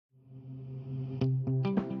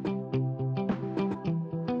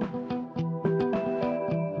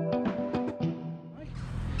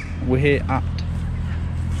We're here at...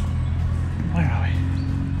 Where are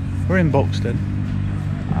we? We're in Buxton.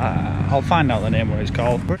 I'll find out the name of what it's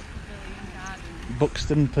called.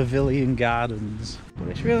 Buxton Pavilion Gardens. But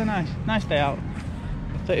it's really nice. Nice day out.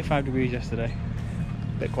 35 degrees yesterday.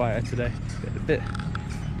 A bit quieter today. A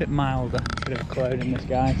bit milder. Bit of a cloud in the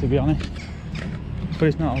sky, to be honest. But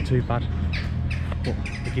it's not all too bad. But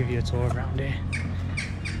I'll give you a tour around here.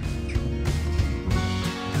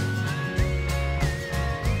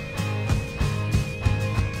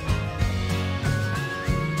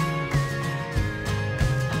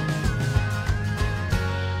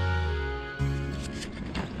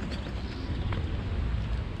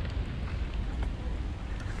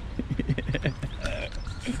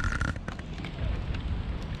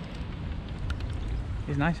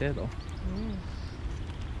 It's nice here though.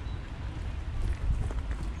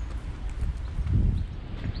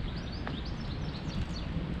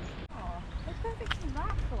 Oh, it's perfect for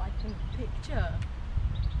that for like a picture.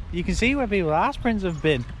 You can see where people's arse prints have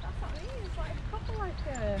been. That's what I mean, it's like proper like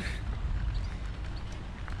a...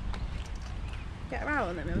 Get her out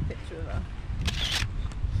and let me have a picture of her.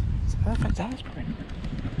 It's a perfect arse print.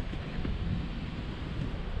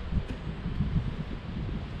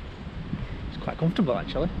 Quite comfortable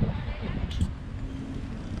actually.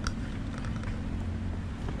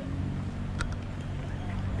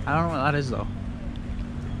 I don't know what that is though.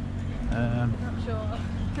 Not sure.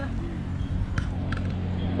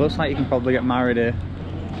 Looks like you can probably get married here.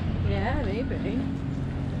 Yeah, maybe.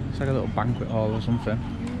 It's like a little banquet hall or something.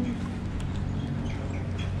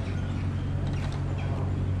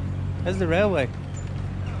 There's the railway. You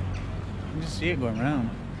can just see it going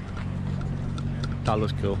round. That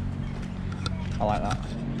looks cool. I like that.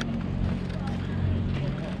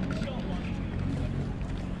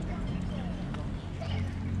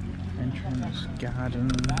 Entrance,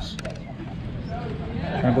 gardens.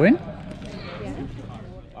 Can I go in? Yeah.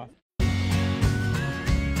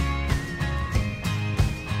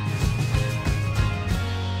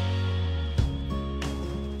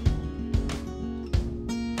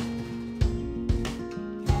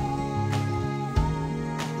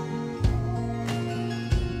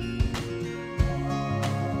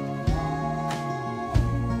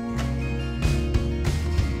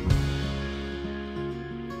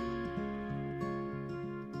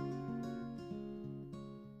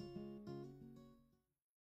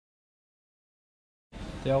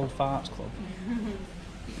 'The Old Farts Club'.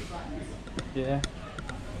 Yeah.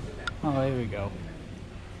 Oh, here we go.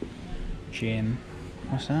 Gin.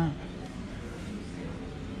 What's that?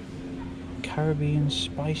 Caribbean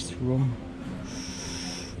spiced rum.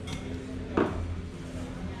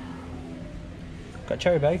 Got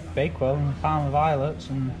cherry bakewell and Parma violets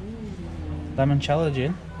and limoncello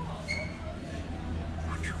gin.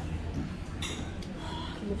 I'd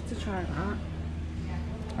love to try that.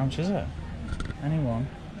 How much is it? Anyone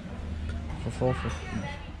for $4.50.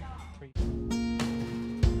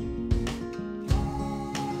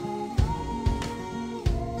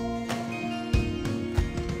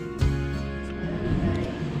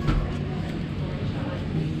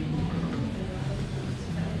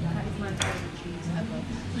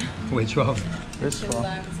 Which one? This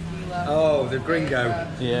one. Oh, the Gringo.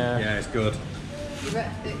 Yeah. Yeah, it's good. You're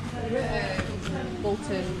at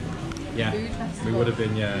Bolton Yeah, Food Festival. we would have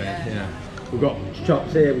been, yeah. We've got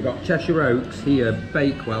shops here, we've got Cheshire Oaks here,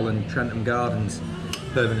 Bakewell and Trentham Gardens,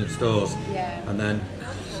 permanent stores. Yeah. And then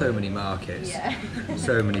so many markets, Yeah.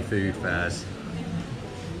 so many food fairs.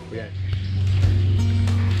 Yeah.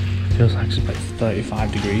 Feels like it's about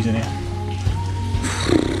 35 degrees in here.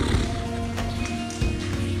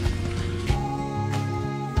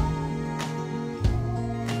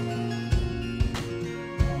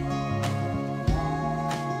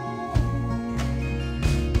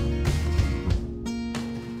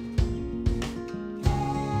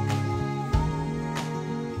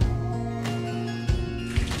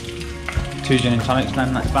 Two gin and tonics,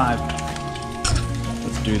 £9.95.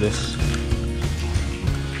 Let's do this.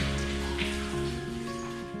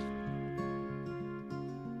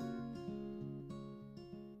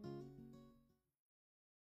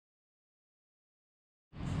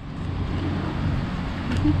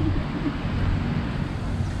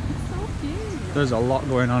 It's so cute. There's a lot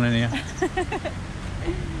going on in here. I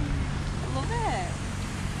love it.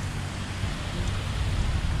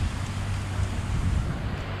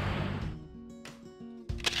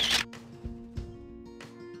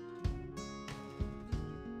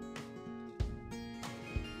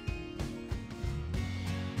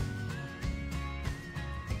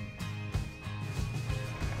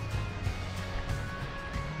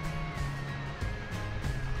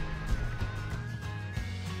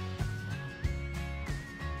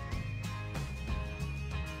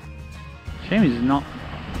 Shame it's not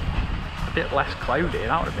a bit less cloudy,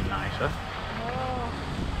 that would have been nicer.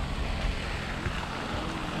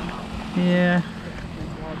 Yeah.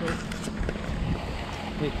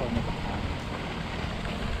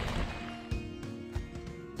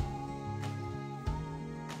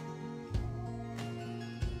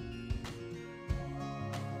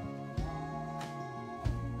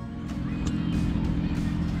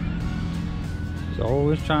 He's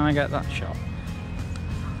always trying to get that shot.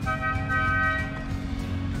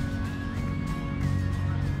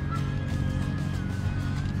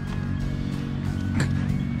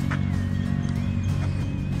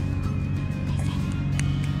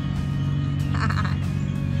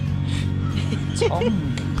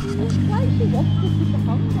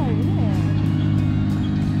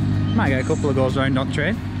 Might get a couple of goes round on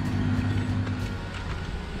train.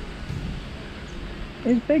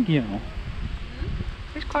 It's big, you know.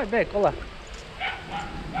 It's quite big, colour. Do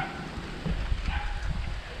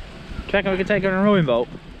you reckon we could take her in a rowing boat?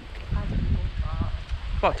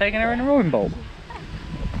 What, taking her in a rowing boat?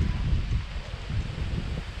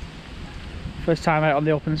 First time out on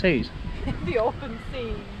the open seas? The open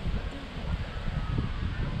sea.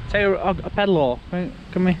 Take a pedalo.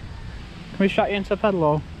 Can we shut you into a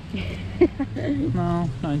pedalo? No,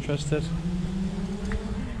 not interested.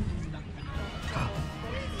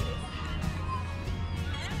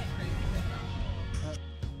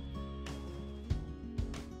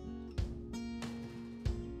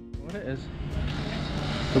 What it is?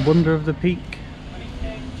 The wonder of the peak.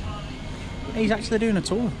 He's actually doing a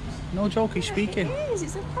tour. No joke, he's speaking. It is,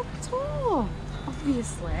 it's a proper tour,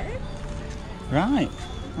 obviously. Right,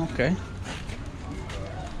 okay.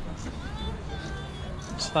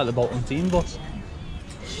 It's like the Bolton team bus.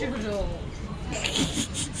 Shut up. I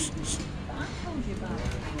told you about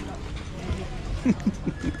it.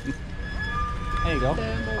 There you go.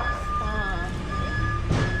 Thermal spa.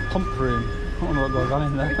 Pump room. I don't know what goes on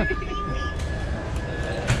in there.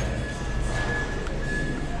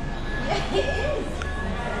 Yeah, it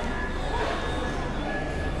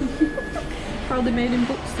is. Proudly made in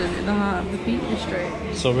Buxton, in the heart of the Peak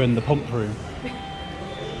District. So we're in the pump room.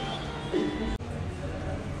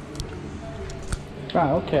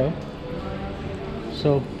 Right, okay.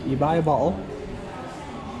 So you buy a bottle,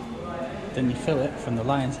 then you fill it from the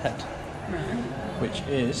lion's head, which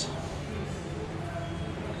is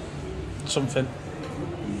something.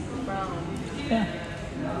 Yeah.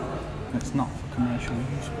 It's not for commercial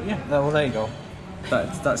use, but yeah. Well, there you go.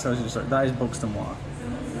 That is Buxton water.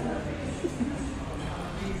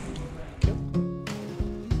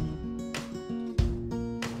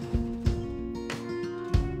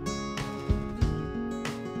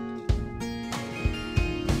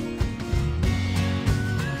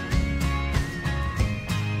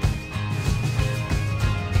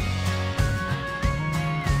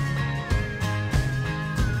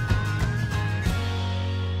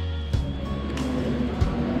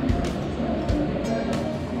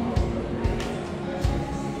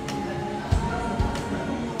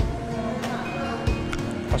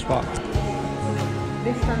 What's what?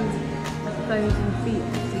 This stands 1,000 feet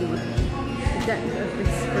to sea level. The depth of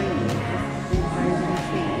this spring is 3,000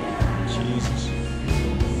 feet. Jesus.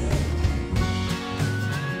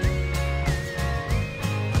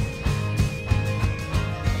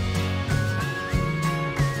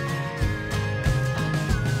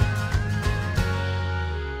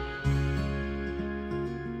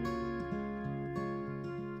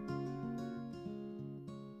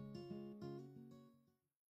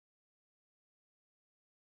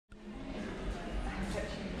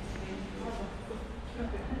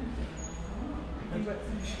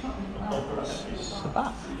 It's a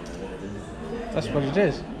bath. That's what it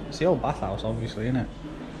is. It's the old bathhouse, obviously, isn't it?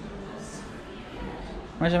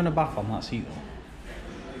 Imagine having a bath on that seat, though.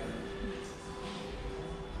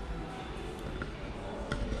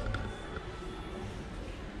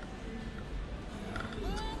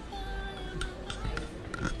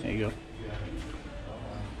 There you go.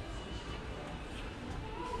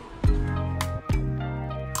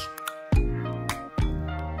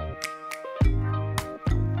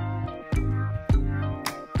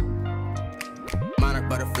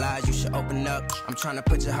 Butterflies, you should open up. I'm trying to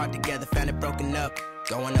put your heart together, found it broken up.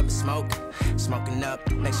 Going up in smoke, smoking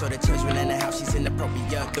up. Make sure the children in the house, she's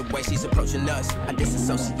inappropriate. The way she's approaching us, I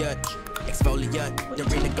disassociate. Exfoliate, the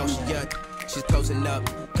renegotiate. She's closing up,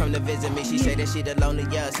 come to visit me. She say that she the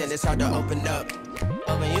loneliest, and it's hard to open up.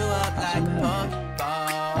 Open you up like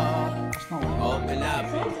puffball. Open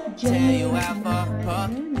up, tell you out for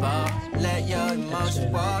puffball. Let your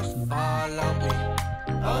emotions wash, fall on me.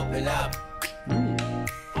 Open up.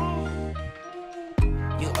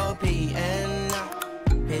 UOPN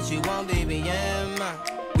that you won't be BM.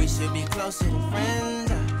 We should be closer than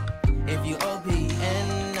friends. If you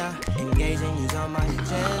OPN, engaging you's on my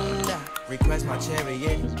agenda. Request my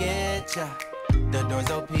chariot and get ya. The door's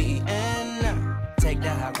OPN. Take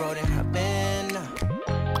that high road and hop in.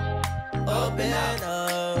 Open up,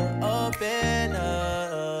 open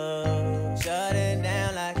up. Shut it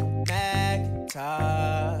down like a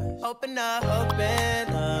Macintosh. Open up,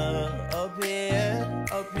 open, open.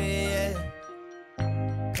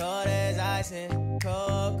 Cold as ice and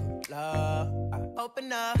Coca-Cola.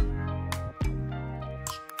 Open up.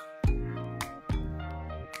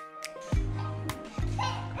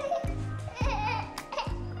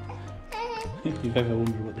 If you've ever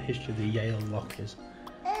wondered what the history of the Yale lock is.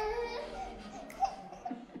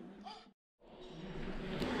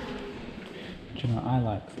 Do you know what I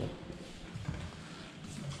like though?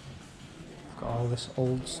 I've got all this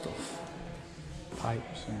old stuff.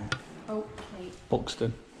 Pipes and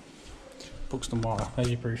Buxton water. There's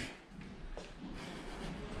your proof.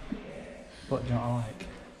 But do you know what I like?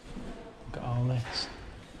 I've got all this.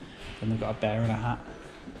 Then they've got a bear in a hat.